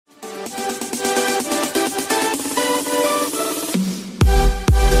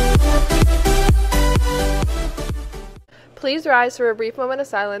Please rise for a brief moment of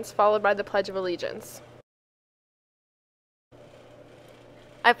silence, followed by the Pledge of Allegiance.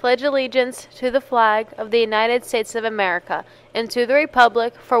 I pledge allegiance to the flag of the United States of America and to the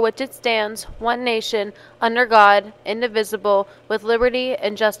republic for which it stands, one nation, under God, indivisible, with liberty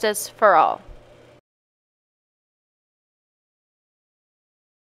and justice for all.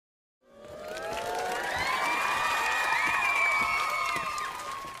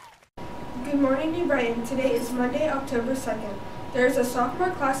 Good morning, New Brighton. Today is Monday, October 2nd. There is a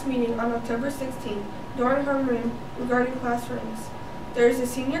sophomore class meeting on October 16th during homeroom regarding classrooms. There is a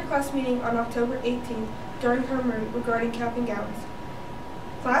senior class meeting on October 18th during homeroom regarding cap and gowns.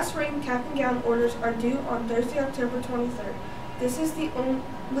 Class ring cap and gown orders are due on Thursday, October 23rd. This is the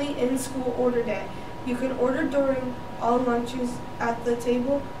only in-school order day. You can order during all lunches at the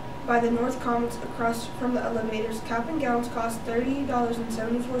table by the North Commons across from the elevators. Cap and gowns cost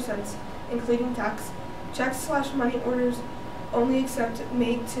 $30.74, including tax. Checks/money orders only accept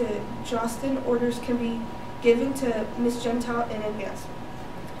made to Jostin. Orders can be given to Ms. Gentile in advance.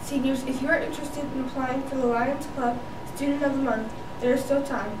 Seniors, if you are interested in applying for the Lions Club Student of the Month, there is still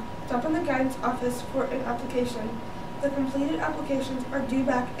time. Stop in the guidance office for an application. The completed applications are due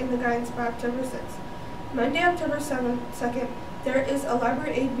back in the guidance by October 6th. Monday, October 2nd, there is a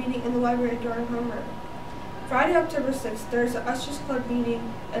library aid meeting in the library during homeroom. Friday, October 6th, there is a Ushers Club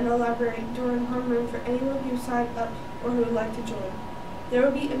meeting in the library during homeroom for anyone who signed up or who would like to join. There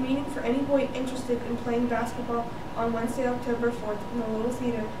will be a meeting for any boy interested in playing basketball on Wednesday, October 4th in the Little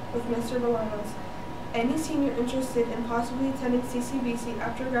Theater with Mr. Bolanos. Any senior interested in possibly attending CCBC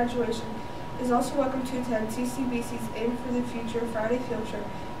after graduation is also welcome to attend CCBC's Aim for the Future Friday field trip.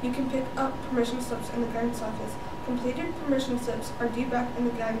 You can pick up permission slips in the guidance office. Completed permission slips are due back in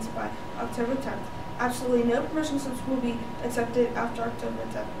the guidance by October 10th. Absolutely no permission slips will be accepted after October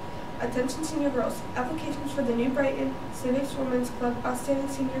 10th. Attention senior girls, applications for the New Brighton Civics Women's Club Outstanding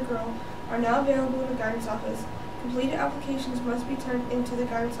Senior Girl are now available in the guidance office. Completed applications must be turned into the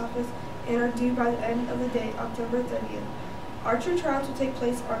guidance office and are due by the end of the day, October 30th. Archery trials will take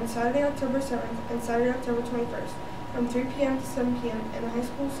place on Saturday, October 7th and Saturday, October 21st from 3 p.m. to 7 p.m. in the High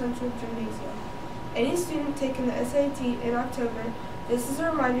School Central Gymnasium. Any student taking the SAT in October, this is a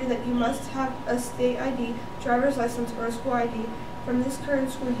reminder that you must have a state ID, driver's license, or a school ID from this current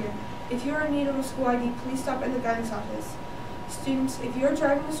school year. If you are in need of a school ID, please stop in the guidance office. Students, if you are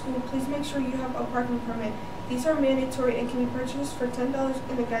driving to school, please make sure you have a parking permit. These are mandatory and can be purchased for $10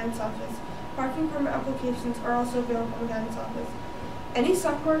 in the guidance office. Parking permit applications are also available in the guidance office. Any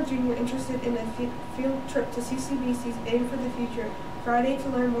sophomore or junior interested in a field trip to CCBC's Aim for the Future Friday to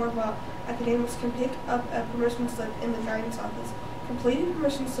learn more about academics can pick up a permission slip in the guidance office. Completed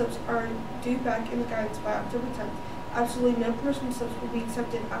permission slips are due back in the guidance by October 10th. Absolutely no permission slips will be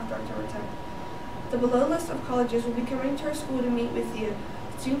accepted after October 10th. The below list of colleges will be coming to our school to meet with you.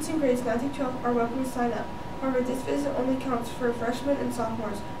 Students in grades 9 through 12 are welcome to sign up. However, this visit only counts for freshmen and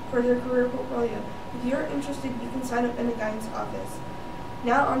sophomores for their career portfolio. If you are interested, you can sign up in the guidance office.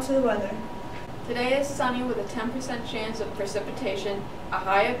 Now on to the weather. Today is sunny with a 10% chance of precipitation, a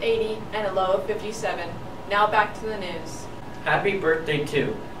high of 80 and a low of 57. Now back to the news. Happy birthday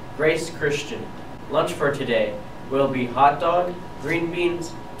to Grace Christian. Lunch for today will be hot dog, green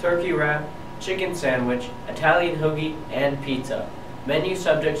beans, turkey wrap, chicken sandwich, Italian hoagie, and pizza. Menu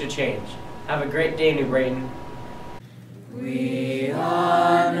subject to change. Have a great day, New Brighton. We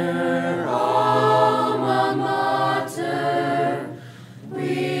honor alma mater.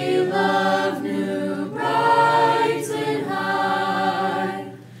 We love New Brighton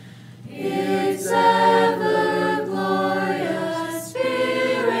High. Its ever glorious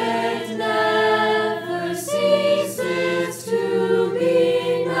spirit never ceases to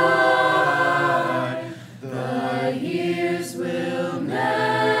be nigh. The years will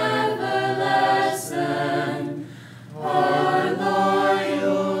never lessen our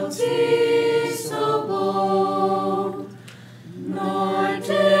loyalty so bold, nor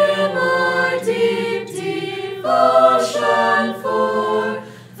dim our deep devotion for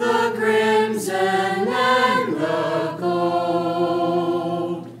the crimson and the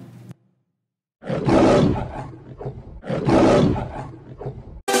gold.